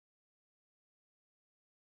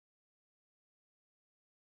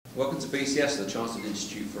Welcome to BCS, the Chartered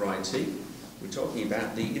Institute for IT. We're talking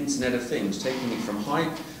about the Internet of Things, taking it from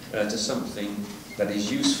hype to something that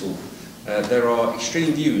is useful. There are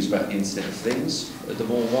extreme views about the Internet of Things. The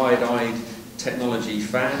more wide-eyed technology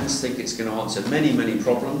fans think it's going to answer many, many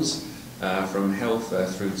problems, from health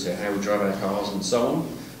through to how we drive our cars and so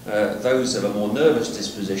on. Those of a more nervous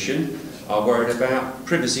disposition are worried about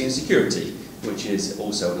privacy and security, which is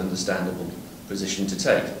also an understandable position to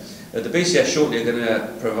take. The BCS shortly are going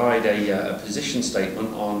to provide a position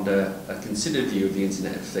statement on a considered view of the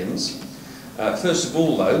Internet of Things. First of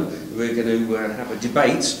all, though, we're going to have a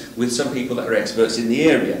debate with some people that are experts in the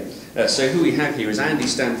area. So who we have here is Andy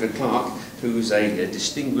Stanford-Clark, who's a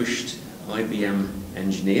distinguished IBM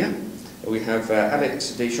engineer. We have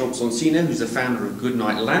Alex Deschamps-Sonsino, who's the founder of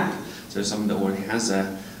Goodnight Lab, so someone that already has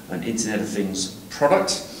an Internet of Things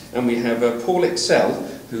product. And we have Paul Excell,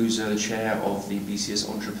 who's the chair of the BCS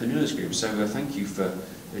Entrepreneurs Group. So thank you for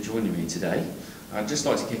joining me today. I'd just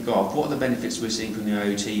like to kick off. What are the benefits we're seeing from the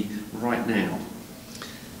IoT right now?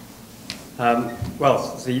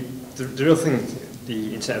 Well, the real thing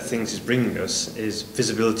the Internet of Things is bringing us is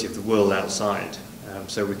visibility of the world outside.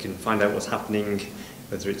 So we can find out what's happening,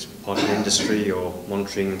 whether it's part of the industry or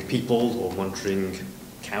monitoring people or monitoring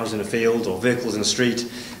cows in a field or vehicles in the street.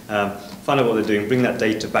 Find out what they're doing, bring that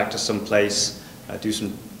data back to some place, do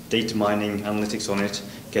some data mining, analytics on it,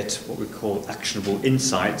 get what we call actionable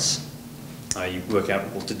insights. You work out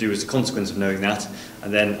what to do as a consequence of knowing that,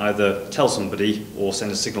 and then either tell somebody or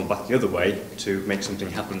send a signal back the other way to make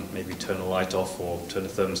something happen, maybe turn a light off or turn a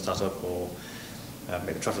thermostat up or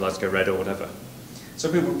make the traffic lights go red or whatever.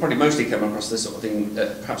 So people probably mostly come across this sort of thing,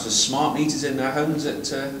 perhaps as smart meters in their homes at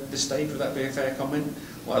this stage. Would that be a fair comment?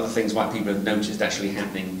 What other things might people have noticed actually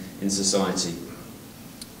happening in society?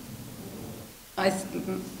 I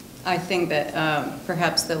think that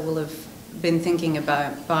perhaps they will have been thinking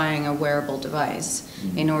about buying a wearable device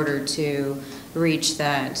in order to reach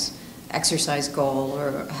that exercise goal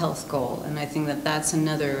or health goal. And I think that that's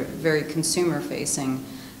another very consumer-facing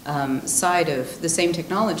side of the same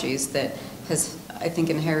technologies that has, I think,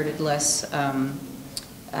 inherited less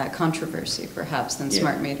controversy, perhaps, than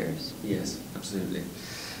smart meters. Yes, absolutely.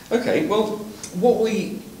 Okay, well, what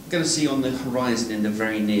we going to see on the horizon in the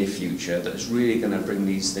very near future that's really going to bring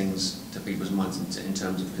these things to people's minds in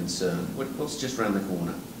terms of concern? What's just around the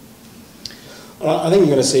corner? I think you're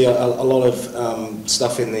going to see a lot of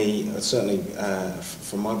stuff in the, certainly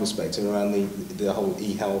from my perspective, around the whole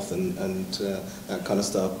e-health and that kind of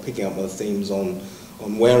stuff, picking up other themes on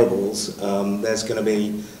wearables. There's going to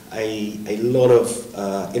be a lot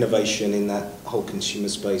of innovation in that whole consumer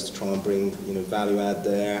space to try and bring value add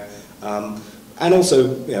there. And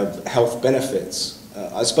also, health benefits.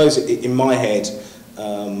 I suppose in my head,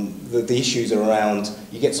 the issues are around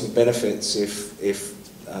you get some benefits if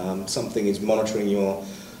something is monitoring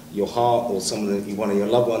your heart or one of your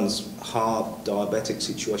loved ones' heart, diabetic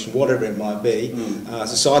situation, whatever it might be.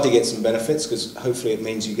 Society gets some benefits because hopefully it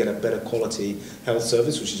means you get a better quality health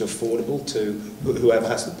service which is affordable to whoever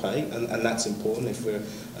has to pay, and that's important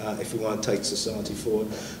if we want to take society forward.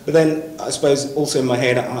 But then I suppose also in my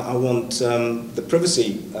head I want the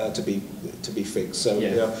privacy to be fixed. So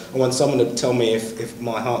I want someone to tell me if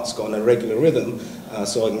my heart's got an irregular rhythm,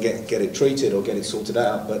 so I can get it treated or get it sorted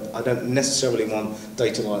out. But I don't necessarily want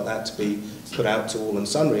data like that to be put out to all and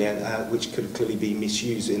sundry, and which could clearly be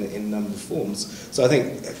misused in a number of forms. So I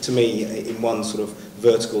think, to me, in one sort of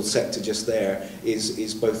vertical sector just there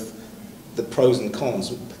is both the pros and cons,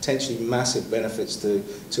 potentially massive benefits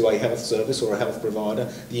to a health service or a health provider,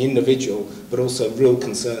 the individual, but also real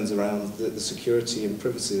concerns around the security and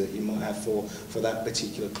privacy that you might have for that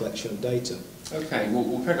particular collection of data. Okay,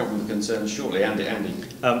 we'll pick up on the concerns shortly. Andy.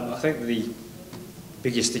 I think the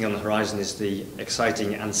biggest thing on the horizon is the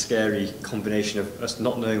exciting and scary combination of us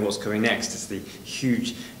not knowing what's coming next. It's the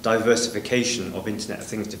huge diversification of Internet of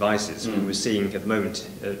Things devices. We're seeing at the moment,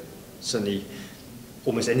 certainly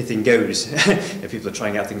almost anything goes. People are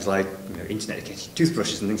trying out things like internet-connected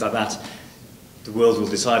toothbrushes and things like that. The world will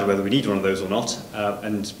decide whether we need one of those or not,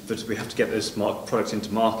 but we have to get those products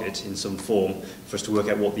into market in some form for us to work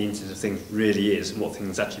out what the Internet of Things really is and what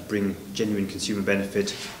things actually bring genuine consumer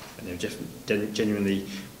benefit and genuinely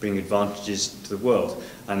bring advantages to the world.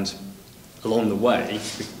 And along the way,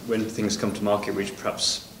 when things come to market which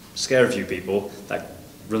perhaps scare a few people, that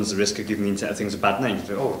runs the risk of giving the Internet of Things a bad name.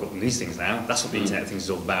 So, we've got these things now, that's what the Internet of Things is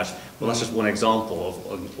all about. Well, that's just one example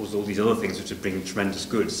of all these other things which are bringing tremendous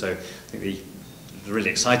good. So I think the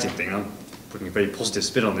really exciting thing, I'm putting a very positive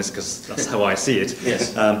spin on this because that's how I see it,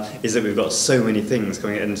 is that we've got so many things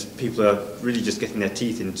coming in, and people are really just getting their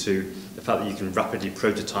teeth into the fact that you can rapidly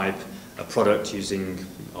prototype a product using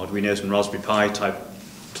Arduinos and Raspberry Pi type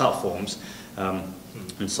platforms,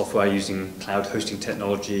 and software using cloud hosting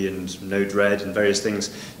technology and Node-RED and various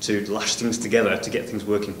things to lash things together to get things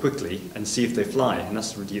working quickly and see if they fly. And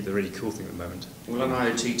that's the really cool thing at the moment. Will an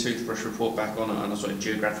IoT toothbrush report back on a sort of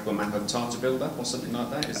geographical map of tartar build-up or something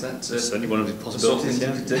like that? Is that certainly one of the possibilities?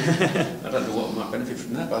 Sort of I don't know what might benefit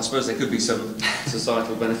from that, but I suppose there could be some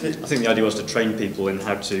societal benefit. I think the idea was to train people in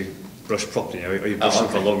how to brush properly. Are you brushing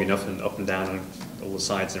for long enough and up and down and all the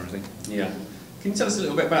sides and everything? Yeah. Can you tell us a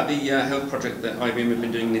little bit about the health project that IBM have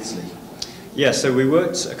been doing in Italy? Yeah, so we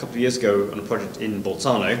worked a couple of years ago on a project in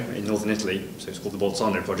Bolzano, in northern Italy, so it's called the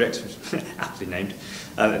Bolzano project, aptly named.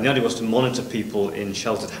 And the idea was to monitor people in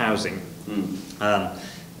sheltered housing,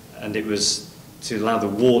 and it was to allow the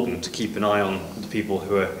warden to keep an eye on the people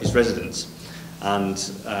who are his residents. And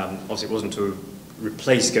obviously it wasn't to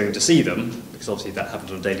replace going to see them, because obviously that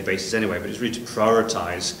happens on a daily basis anyway, but it's really to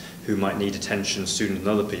prioritise who might need attention sooner than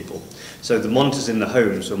other people. So the monitors in the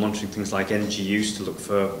homes were monitoring things like energy use to look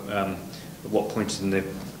for at what point in the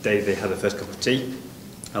day they had their first cup of tea,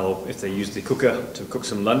 or if they used the cooker to cook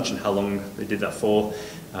some lunch and how long they did that for.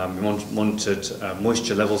 We monitored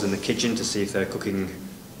moisture levels in the kitchen to see if they're cooking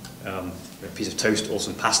a piece of toast or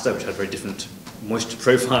some pasta, which had very different moisture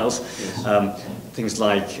profiles. Yes. Things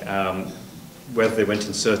like whether they went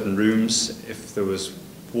in certain rooms, if there was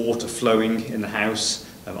water flowing in the house,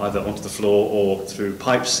 either onto the floor or through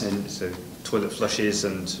pipes, and so toilet flushes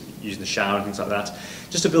and using the shower and things like that,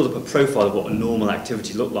 just to build up a profile of what a normal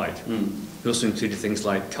activity looked like. We also included things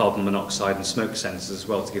like carbon monoxide and smoke sensors as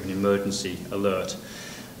well to give an emergency alert.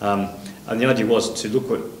 And the idea was to look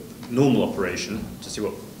at normal operation to see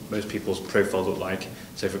what most people's profile looked like.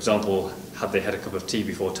 So for example, had they had a cup of tea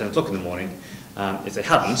before 10 o'clock in the morning? If they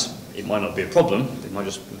hadn't, it might not be a problem. They might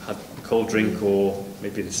just have a cold drink, or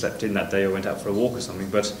maybe they slept in that day or went out for a walk or something.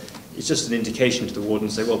 But it's just an indication to the warden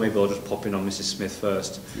to say, well, maybe I'll just pop in on Mrs. Smith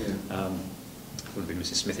first. Yeah. Wouldn't be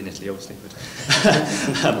Mrs. Smith in Italy, obviously. But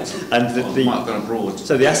and might have gone abroad.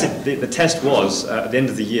 So the test was, at the end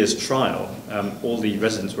of the year's trial, all the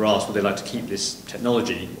residents were asked would they like to keep this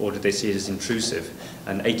technology, or did they see it as intrusive?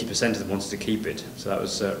 And 80% of them wanted to keep it. So that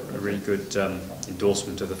was a really good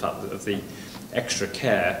endorsement of the fact that of the extra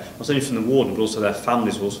care, not only from the warden, but also their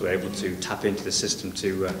families were also able to tap into the system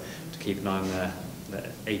to keep an eye on their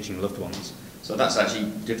ageing loved ones. So that's actually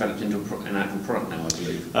developed into an actual product now, I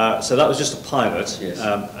believe. So that was just a pilot, yes.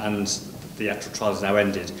 And the actual trial has now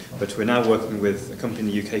ended. But we're now working with a company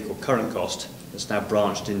in the UK called Current Cost that's now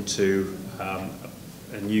branched into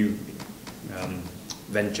a new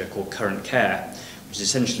venture called Current Care, which is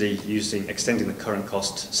essentially extending the Current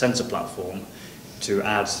Cost sensor platform to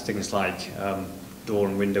add things like door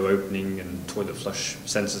and window opening and toilet flush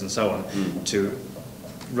sensors and so on, to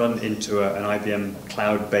run into an IBM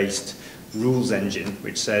cloud-based rules engine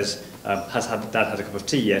which says, has Dad had a cup of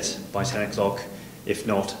tea yet by 10 o'clock? If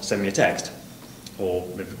not, send me a text. Or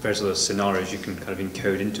various other scenarios you can kind of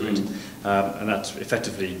encode into it. And that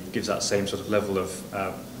effectively gives that same sort of level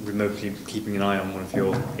of remotely keeping an eye on one of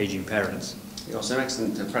your aging parents. There are some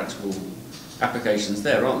excellent practical applications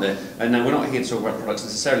there, aren't there? And now we're not here to talk about products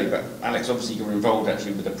necessarily, but Alex, obviously you're involved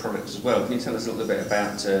actually with the product as well. Can you tell us a little bit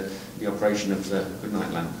about the operation of the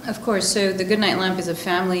Goodnight lamp? Of course. So the Goodnight lamp is a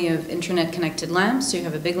family of internet-connected lamps. You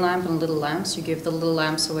have a big lamp and little lamps. You give the little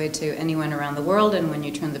lamps away to anyone around the world, and when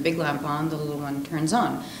you turn the big lamp on, the little one turns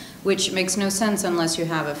on, which makes no sense unless you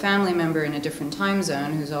have a family member in a different time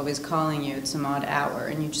zone who's always calling you at some odd hour,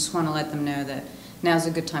 and you just want to let them know that now's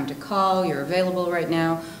a good time to call, you're available right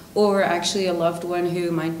now, or actually a loved one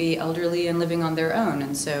who might be elderly and living on their own.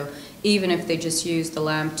 And so even if they just use the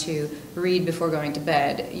lamp to read before going to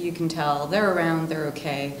bed, you can tell they're around, they're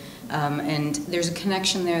okay, and there's a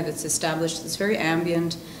connection there that's established that's very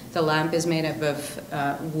ambient. The lamp is made up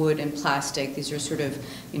of wood and plastic. These are sort of,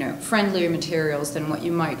 friendlier materials than what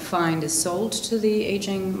you might find is sold to the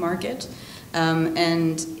aging market.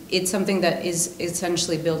 And it's something that is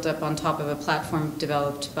essentially built up on top of a platform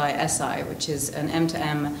developed by SI, which is an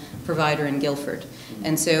M2M provider in Guildford.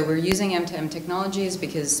 And so we're using M2M technologies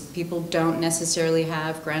because people don't necessarily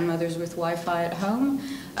have grandmothers with Wi-Fi at home.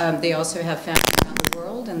 They also have families around the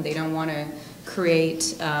world, and they don't want to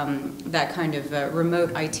create that kind of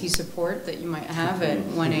remote IT support that you might have at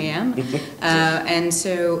 1 a.m. And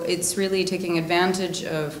so it's really taking advantage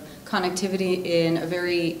of connectivity in a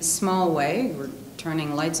very small way. We're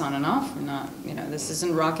turning lights on and off. We're not, this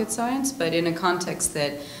isn't rocket science, but in a context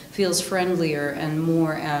that feels friendlier and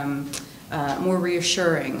more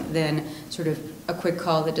reassuring than sort of a quick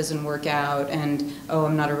call that doesn't work out, and, oh,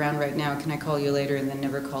 I'm not around right now, can I call you later, and then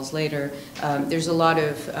never calls later. There's a lot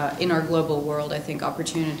of, in our global world, I think,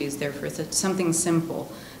 opportunities there for something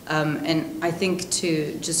simple. And I think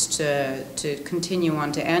to continue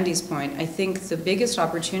on to Andy's point, I think the biggest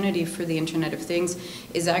opportunity for the Internet of Things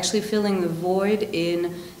is actually filling the void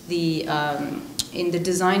in the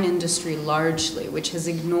design industry largely, which has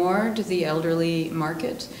ignored the elderly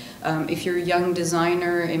market. If you're a young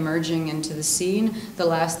designer emerging into the scene, the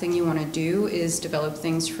last thing you want to do is develop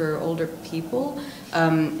things for older people.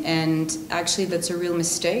 And actually that's a real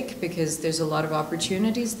mistake, because there's a lot of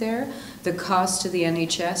opportunities there. The cost to the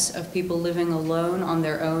NHS of people living alone on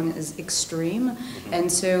their own is extreme.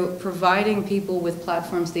 And so providing people with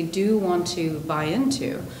platforms they do want to buy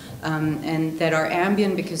into, and that are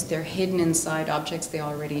ambient because they're hidden inside objects they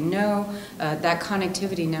already know. That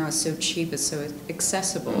connectivity now is so cheap, it's so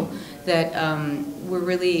accessible, that we're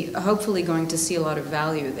really hopefully going to see a lot of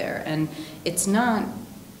value there. And it's not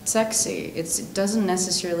sexy. It doesn't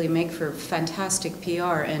necessarily make for fantastic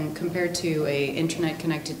PR, and compared to a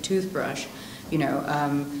internet-connected toothbrush, you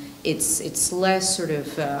know, it's less sort of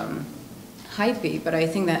hypey, but I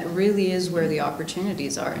think that really is where the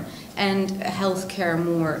opportunities are. And healthcare,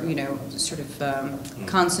 more, you know, sort of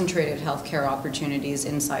concentrated healthcare opportunities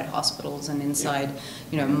inside hospitals and inside,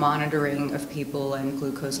 you know, monitoring of people and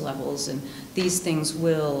glucose levels, and these things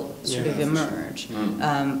will sort of emerge.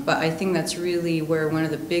 But I think that's really where one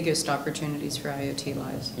of the biggest opportunities for IoT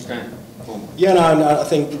lies. Okay. Cool. Yeah, no, I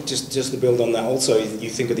think just to build on that, also you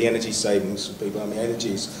think of the energy savings for people. I mean,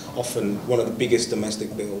 energy is often one of the biggest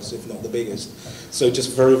domestic bills, if not the biggest. So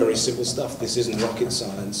just very, very simple stuff. This isn't rocket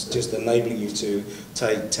science, just enabling you to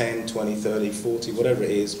take 10, 20, 30, 40, whatever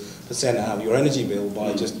it is, % out of your energy bill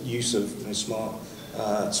by just use of, you know, smart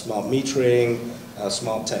metering,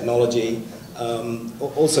 smart technology.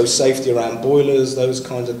 Also safety around boilers, those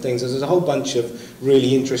kinds of things. There's a whole bunch of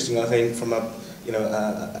really interesting, I think, from a, you know,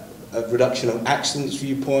 a reduction of accidents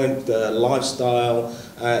viewpoint, the lifestyle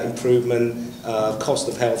improvement, cost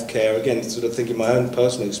of healthcare. Again, sort of thinking my own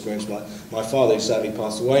personal experience. My father, who sadly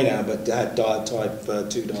passed away now, but had type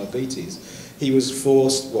 2 diabetes. He was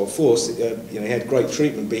forced, you know, he had great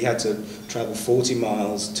treatment, but he had to travel 40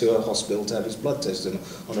 miles to a hospital to have his blood tested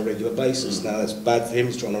on a regular basis. Now that's bad for him,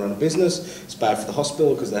 he's trying to run a business. It's bad for the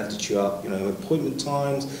hospital because they have to chew up, you know, appointment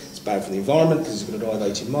times. It's bad for the environment because he's going to drive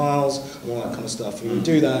 80 miles and all that kind of stuff. And you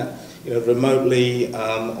do that, you know, remotely,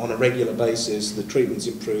 on a regular basis, the treatments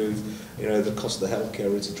improve, you know, the cost of the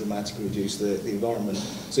healthcare is to dramatically reduce the environment.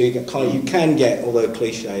 So you can get, although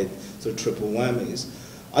cliched, sort of triple whammies.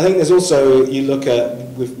 I think there's also, you look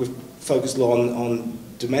at, we've focused on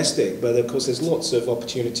domestic, but of course there's lots of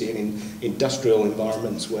opportunity in industrial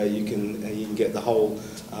environments where you can get the whole,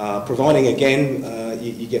 providing again,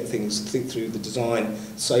 you get things, think through the design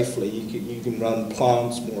safely, you can run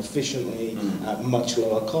plants more efficiently at much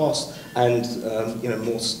lower cost and you know,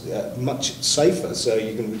 much safer, so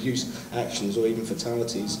you can reduce actions or even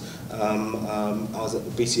fatalities. I was at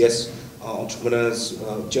the BCS entrepreneurs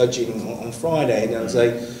judging on Friday, and there was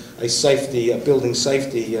a building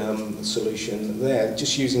safety solution there,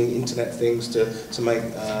 just using Internet of Things to make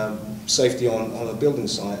safety on a building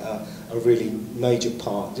site a really major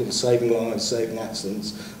part, you know, saving lives, saving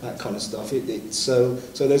accidents, that kind of stuff. So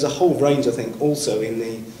there's a whole range, I think, also in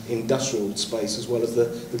the industrial space as well as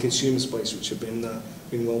the consumer space, which have been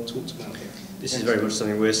well talked about here. This is very much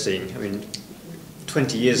something we're seeing. I mean,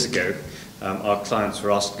 20 years ago, our clients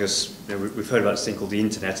were asking us, you know, we've heard about this thing called the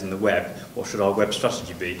internet and the web, what should our web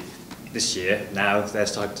strategy be? This year, now they're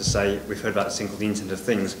starting to say, we've heard about this thing called the Internet of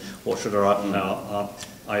Things, what should our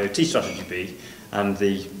IoT strategy be? And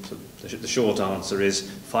the short answer is,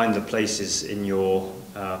 find the places in your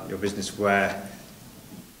business where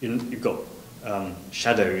you've got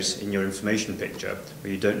shadows in your information picture,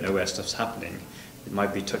 where you don't know where stuff's happening. It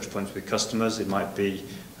might be touch points with customers, it might be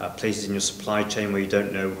places in your supply chain where you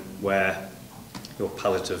don't know where your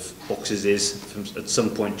pallet of boxes is at some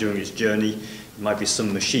point during its journey. It might be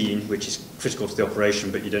some machine which is critical to the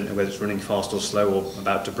operation, but you don't know whether it's running fast or slow or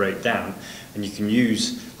about to break down. And you can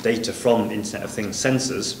use data from Internet of Things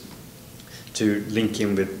sensors to link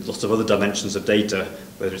in with lots of other dimensions of data,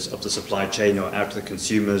 whether it's up the supply chain or out to the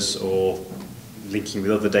consumers, or linking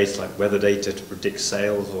with other data like weather data to predict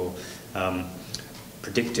sales, or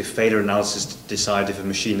predictive failure analysis to decide if a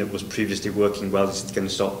machine that was previously working well is going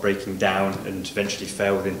to start breaking down and eventually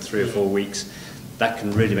fail within 3 or 4 weeks. That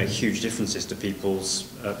can really make huge differences to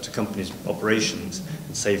to companies' operations,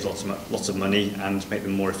 and save lots of money and make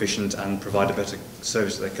them more efficient and provide a better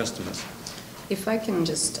service to their customers. If I can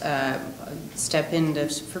just step in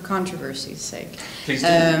for controversy's sake. Please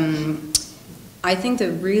do. I think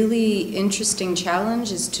the really interesting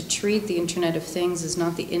challenge is to treat the Internet of Things as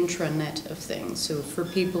not the intranet of things. So for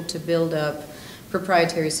people to build up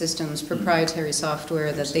proprietary systems, proprietary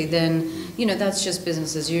software that they then, that's just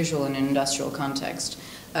business as usual in an industrial context.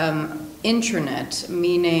 Intranet,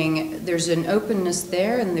 meaning there's an openness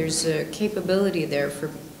there and there's a capability there for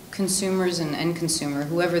consumers and end consumer,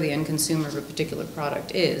 whoever the end consumer of a particular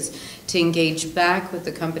product is, to engage back with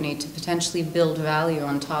the company to potentially build value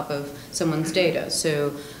on top of someone's data.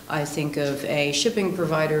 So I think of a shipping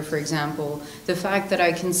provider, for example, the fact that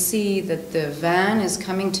I can see that the van is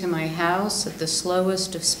coming to my house at the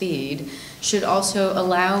slowest of speed should also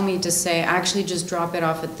allow me to say, actually just drop it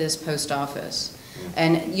off at this post office.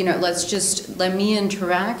 And, let me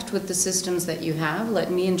interact with the systems that you have,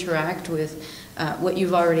 let me interact with what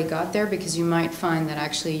you've already got there, because you might find that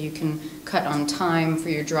actually you can cut on time for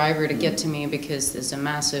your driver to get to me because there's a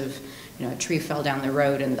massive, a tree fell down the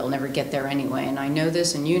road and they'll never get there anyway. And I know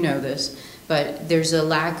this and you know this, but there's a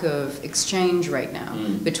lack of exchange right now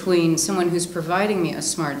between someone who's providing me a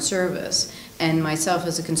smart service and myself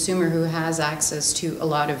as a consumer who has access to a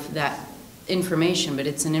lot of that information, but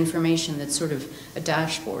it's an information that's sort of a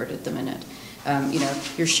dashboard at the minute.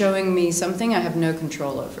 You're showing me something I have no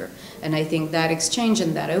control over. And I think that exchange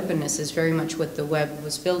and that openness is very much what the web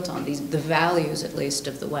was built on, the values at least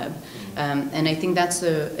of the web. And I think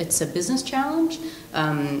it's a business challenge,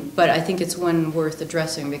 but I think it's one worth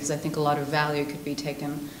addressing because I think a lot of value could be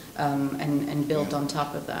taken and built on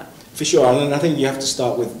top of that. For sure, and I think you have to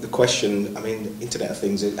start with the question. I mean, Internet of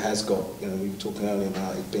Things, it has got, we were talking earlier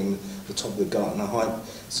about it being the top of the Gartner hype,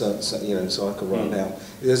 cycle right now.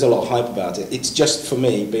 There's a lot of hype about it. It's just, for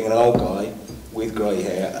me, being an old guy with grey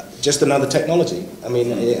hair, just another technology. I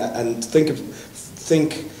mean, and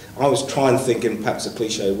I was trying to think in perhaps a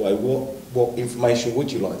cliche way, what information would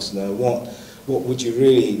you like to know? What would you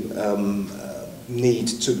really need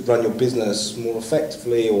to run your business more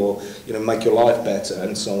effectively, or make your life better,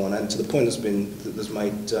 and so on. And to the point that's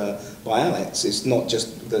made by Alex, it's not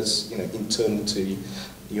just that's internal to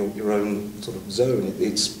your own sort of zone.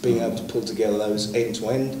 It's being able to pull together those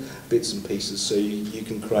end-to-end bits and pieces, so you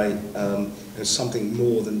can create something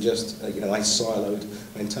more than just a siloed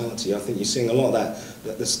mentality. I think you're seeing a lot of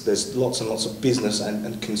that there's lots and lots of business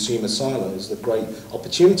and consumer silos. The great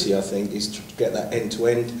opportunity, I think, is to get that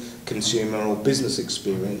end-to-end consumer or business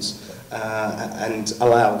experience and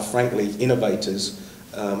allow, frankly, innovators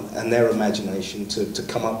and their imagination to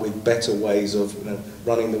come up with better ways of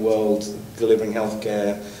running the world, delivering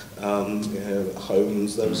healthcare,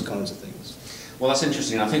 homes, those kinds of things. Well, that's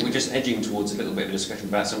interesting. I think we're just edging towards a little bit of a discussion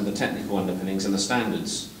about some of the technical underpinnings and the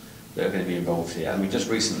standards that are going to be involved here. And we just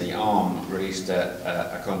recently, ARM released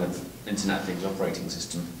a kind of Internet of Things operating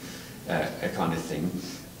system, a kind of thing.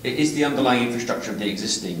 Is the underlying infrastructure of the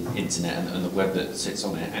existing internet and the web that sits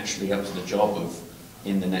on it actually up to the job of,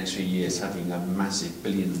 in the next few years, having a massive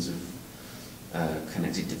billions of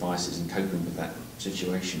connected devices and coping with that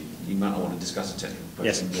situation? You might not want to discuss a technical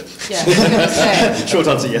question. Yes. Yeah, I was going to say. Short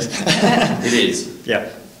answer, yes. It is. Yeah.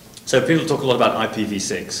 So people talk a lot about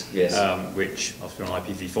IPv6, yes. Which obviously we're on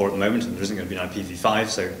IPv4 at the moment, and there isn't going to be an IPv5,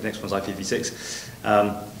 so the next one's IPv6.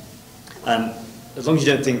 And as long as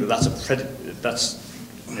you don't think that that's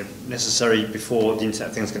necessary before the Internet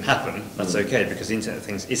of Things can happen, that's okay, because the Internet of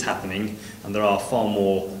Things is happening, and there are far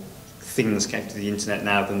more things connected to the Internet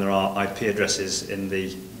now than there are IP addresses in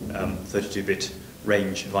the 32-bit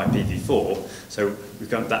range of IPv4. So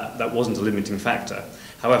that wasn't a limiting factor.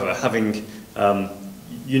 However, having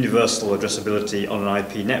universal addressability on an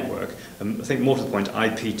IP network, I think more to the point,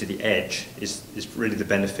 IP to the edge is really the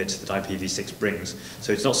benefit that IPv6 brings.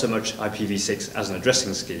 So it's not so much IPv6 as an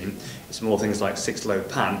addressing scheme, it's more things like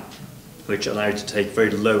 6LoWPAN, which allow you to take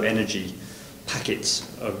very low energy packets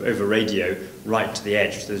over radio right to the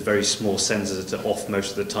edge. So there's very small sensors that are off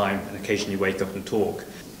most of the time, and occasionally wake up and talk.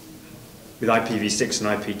 With IPv6 and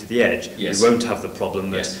IP to the edge, yes. we won't have the problem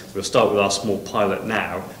that yes. we'll start with our small pilot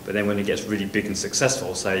now, but then when it gets really big and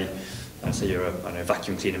successful, say you're a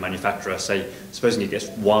vacuum cleaner manufacturer, supposing it gets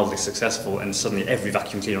wildly successful and suddenly every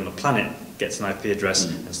vacuum cleaner on the planet gets an IP address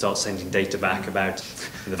and starts sending data back about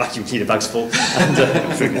the vacuum cleaner bag's full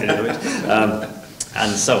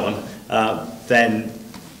and so on, then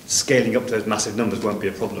scaling up to those massive numbers won't be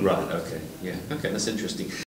a problem. Right, okay, yeah, okay, that's interesting.